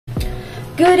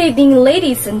Good evening,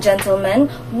 ladies and gentlemen.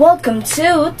 Welcome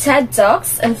to TED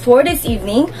Talks, and for this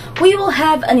evening, we will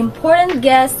have an important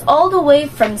guest all the way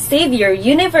from Xavier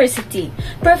University,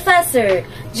 Professor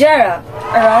Jera.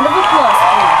 A round of applause,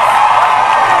 please.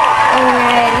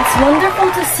 Alright, it's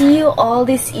wonderful to see you all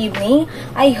this evening.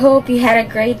 I hope you had a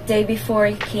great day before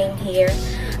you came here.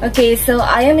 Okay, so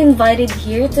I am invited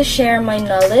here to share my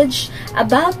knowledge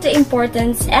about the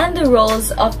importance and the roles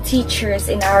of teachers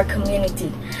in our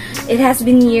community. It has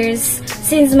been years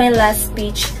since my last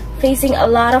speech, facing a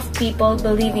lot of people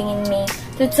believing in me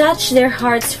to touch their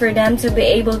hearts for them to be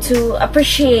able to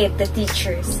appreciate the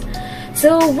teachers.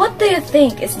 So what do you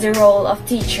think is the role of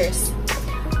teachers?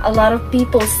 A lot of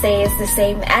people say it's the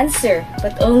same answer,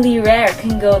 but only rare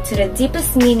can go to the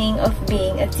deepest meaning of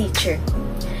being a teacher.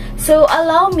 So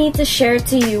allow me to share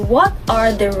to you what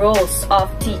are the roles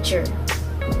of teacher.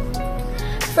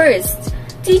 First,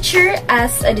 teacher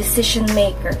as a decision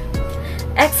maker.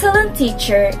 Excellent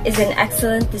teacher is an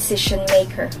excellent decision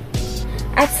maker.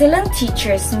 Excellent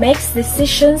teachers makes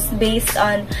decisions based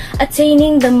on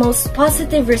attaining the most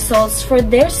positive results for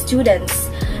their students,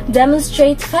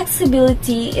 demonstrate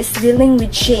flexibility is dealing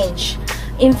with change,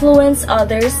 influence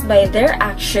others by their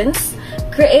actions,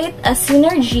 create a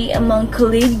synergy among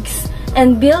colleagues,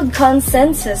 and build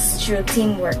consensus through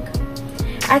teamwork.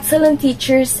 Excellent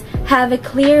teachers have a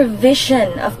clear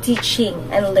vision of teaching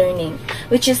and learning,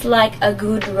 which is like a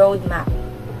good roadmap.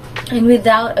 And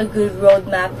without a good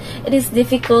roadmap, it is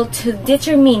difficult to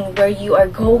determine where you are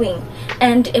going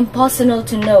and impossible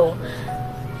to know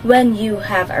when you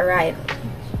have arrived.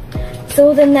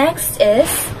 So the next is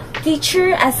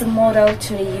teacher as a model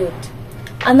to the youth.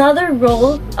 Another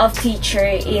role of teacher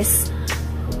is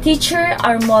teacher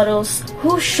are models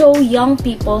who show young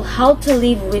people how to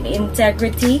live with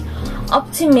integrity,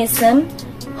 optimism,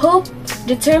 hope,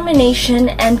 determination,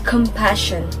 and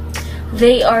compassion.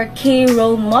 They are key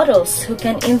role models who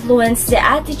can influence the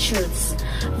attitudes,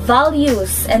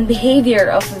 values, and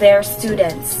behavior of their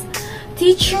students.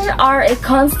 Teachers are a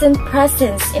constant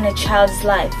presence in a child's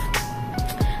life.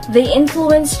 They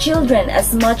influence children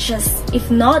as much as, if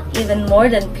not even more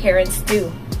than parents do.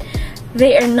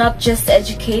 They are not just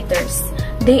educators.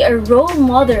 They are role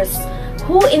models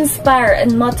who inspire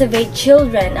and motivate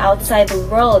children outside the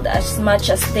world as much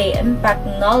as they impact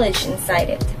knowledge inside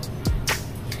it.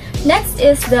 Next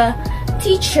is the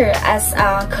teacher as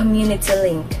a community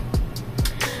link.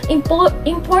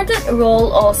 Important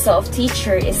role also of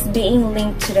teacher is being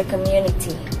linked to the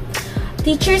community.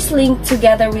 Teachers link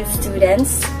together with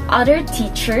students, other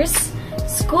teachers,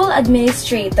 school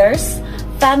administrators,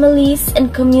 families,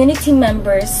 and community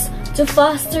members to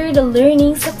foster the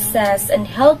learning success and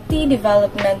healthy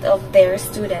development of their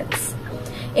students.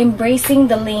 Embracing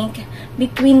the link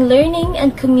between learning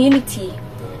and community,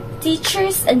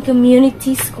 teachers and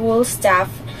community school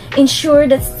staff ensure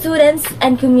that students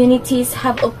and communities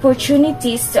have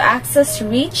opportunities to access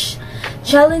rich,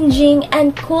 challenging,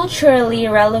 and culturally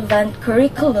relevant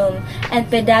curriculum and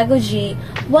pedagogy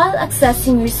while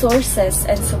accessing resources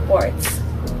and supports.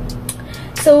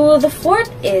 So the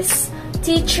fourth is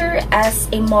teacher as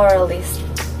a moralist.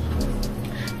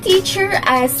 Teacher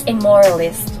as a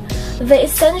moralist. The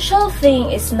essential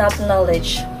thing is not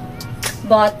knowledge,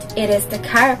 but it is the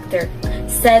character,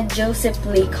 said Joseph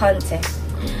Lee Conte.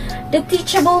 The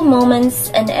teachable moments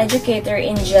an educator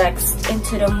injects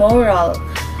into the moral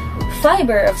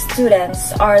fiber of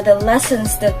students are the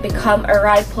lessons that become a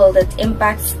ripple that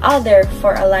impacts others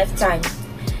for a lifetime.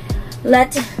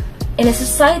 In a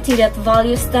society that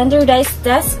values standardized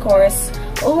test scores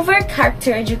over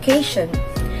character education,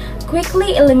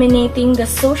 quickly eliminating the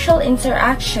social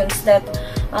interactions that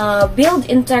build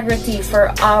integrity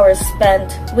for hours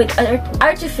spent with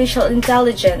artificial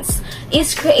intelligence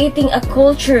is creating a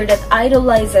culture that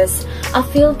idolizes a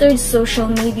filtered social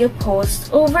media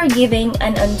post over giving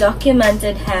an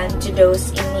undocumented hand to those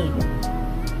in need.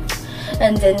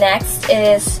 And the next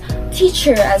is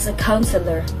teacher as a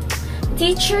counselor.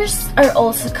 Teachers are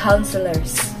also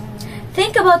counselors.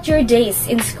 Think about your days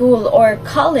in school or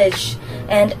college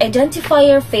and identify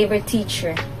your favorite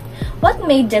teacher. What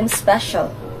made them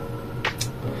special?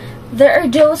 There are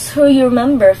those who you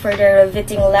remember for their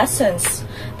riveting lessons,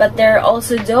 but there are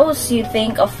also those you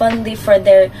think of fondly for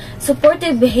their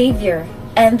supportive behavior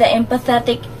and the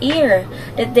empathetic ear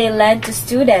that they lend to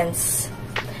students.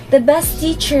 The best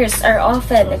teachers are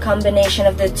often a combination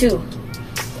of the two.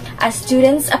 As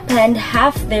students spend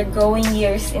half their growing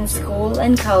years in school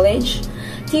and college,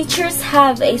 teachers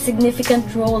have a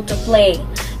significant role to play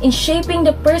in shaping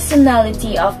the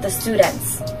personality of the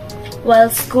students,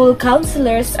 while school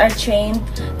counselors are trained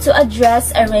to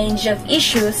address a range of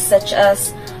issues such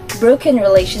as broken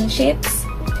relationships,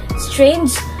 strained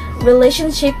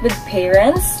relationship with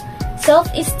parents,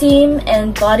 self-esteem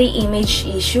and body image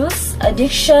issues,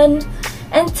 addiction,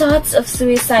 and thoughts of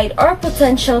suicide or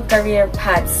potential career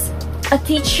paths. A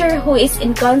teacher who is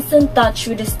in constant touch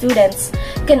with the students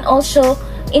can also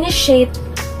initiate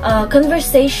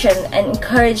conversation and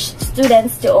encourage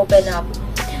students to open up.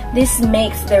 This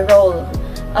makes the role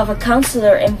of a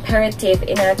counselor imperative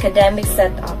in an academic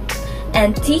setup,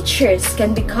 and teachers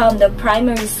can become the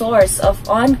primary source of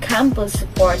on-campus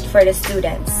support for the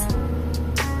students.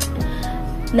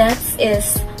 Next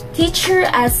is teacher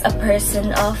as a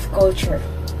person of culture.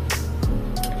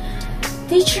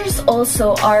 Teachers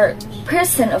also are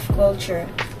person of culture.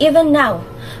 Even now,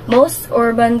 most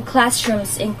urban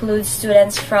classrooms include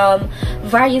students from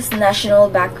various national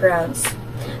backgrounds.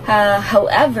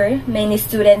 However, many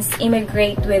students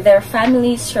immigrate with their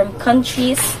families from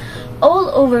countries all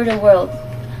over the world.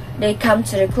 They come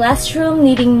to the classroom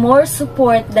needing more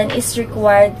support than is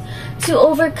required to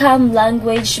overcome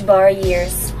language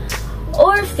barriers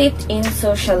or fit in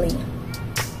socially.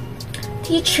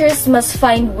 Teachers must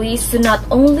find ways to not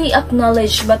only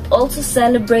acknowledge but also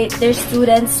celebrate their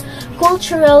students'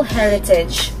 cultural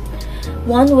heritage.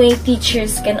 One way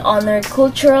teachers can honor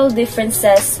cultural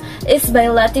differences is by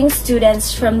letting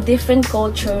students from different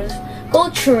cultures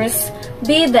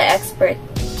be the expert,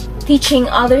 teaching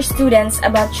other students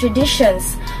about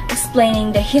traditions,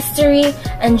 explaining the history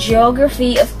and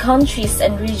geography of countries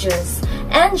and regions,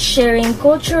 and sharing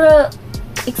cultural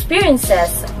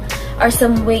experiences are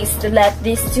some ways to let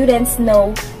these students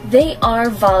know they are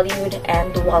valued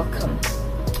and welcome.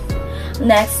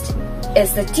 Next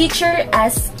is the teacher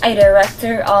as a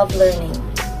director of learning.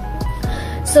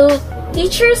 So,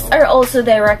 teachers are also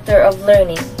director of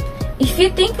learning. If you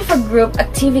think of a group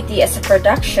activity as a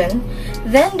production,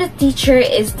 then the teacher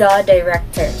is the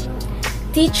director.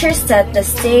 Teachers set the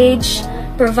stage,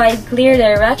 provide clear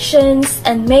directions,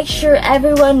 and make sure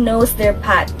everyone knows their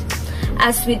path.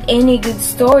 As with any good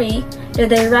story, the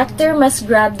director must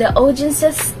grab the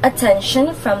audience's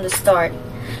attention from the start.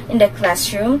 In the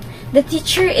classroom, the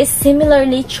teacher is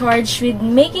similarly charged with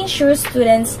making sure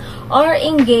students are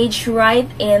engaged right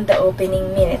in the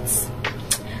opening minutes.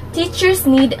 Teachers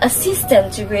need a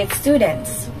system to grade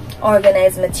students,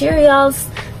 organize materials,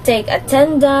 take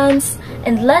attendance,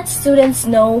 and let students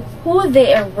know who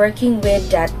they are working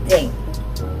with that day.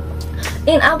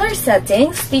 In other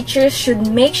settings, teachers should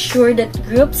make sure that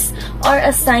groups are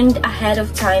assigned ahead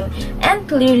of time and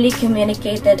clearly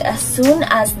communicated as soon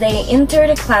as they enter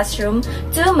the classroom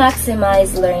to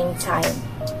maximize learning time.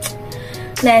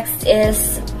 Next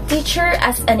is teacher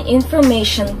as an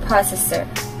information processor.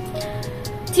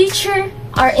 Teachers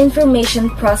are information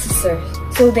processors,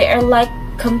 so they are like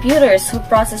computers who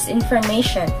process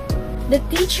information. The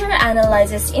teacher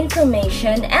analyzes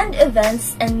information and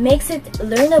events and makes it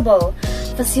learnable,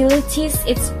 facilitates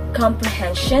its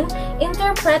comprehension,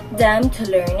 interprets them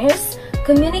to learners,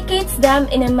 communicates them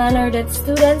in a manner that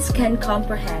students can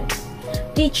comprehend.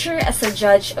 Teacher as a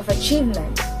judge of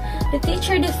achievement. The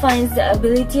teacher defines the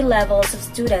ability levels of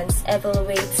students,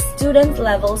 evaluates student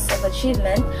levels of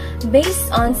achievement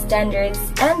based on standards,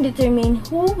 and determine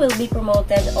who will be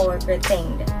promoted or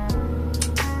retained.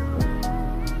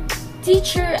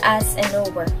 Teacher as a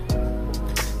knower.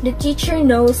 The teacher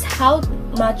knows how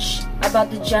much about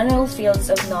the general fields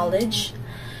of knowledge,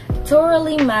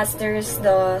 thoroughly masters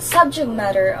the subject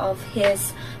matter of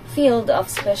his field of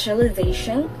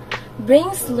specialization,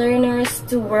 brings learners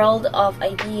to world of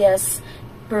ideas,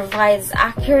 provides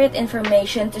accurate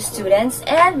information to students,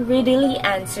 and readily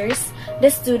answers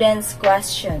the students'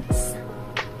 questions.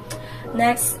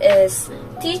 Next is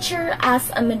teacher as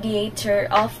a mediator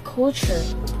of culture.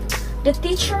 The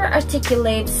teacher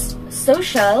articulates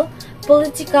social,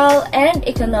 political, and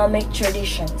economic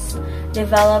traditions,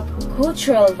 develops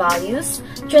cultural values,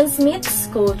 transmits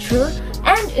culture,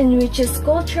 and enriches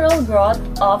cultural growth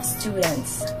of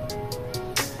students.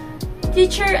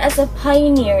 Teacher as a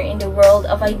pioneer in the world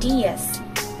of ideas.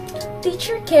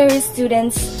 Teacher carries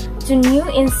students to new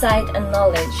insight and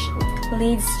knowledge,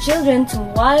 leads children to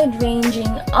wide-ranging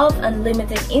of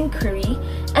unlimited inquiry,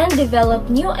 and develop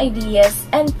new ideas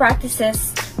and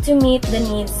practices to meet the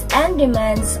needs and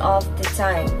demands of the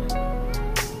time.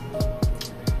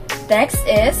 Next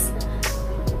is,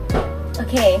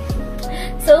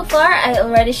 so far I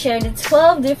already shared the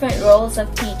 12 different roles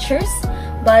of teachers,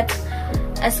 but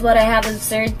as what I have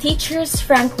observed, teachers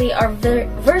frankly are very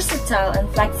versatile and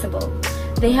flexible.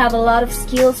 They have a lot of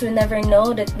skills we never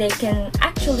know that they can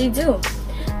actually do.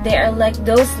 They are like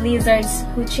those lizards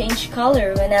who change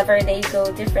color whenever they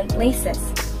go different places.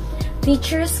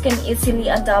 Teachers can easily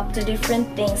adapt to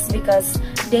different things because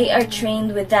they are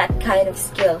trained with that kind of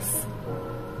skills.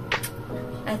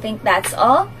 I think that's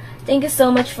all. Thank you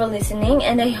so much for listening,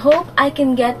 and I hope I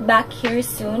can get back here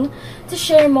soon to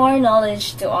share more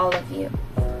knowledge to all of you.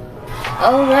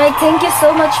 Alright, thank you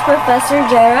so much, Professor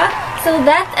Jera. So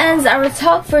that ends our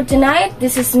talk for tonight.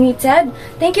 This is me, Ted.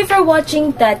 Thank you for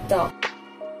watching TED Talk.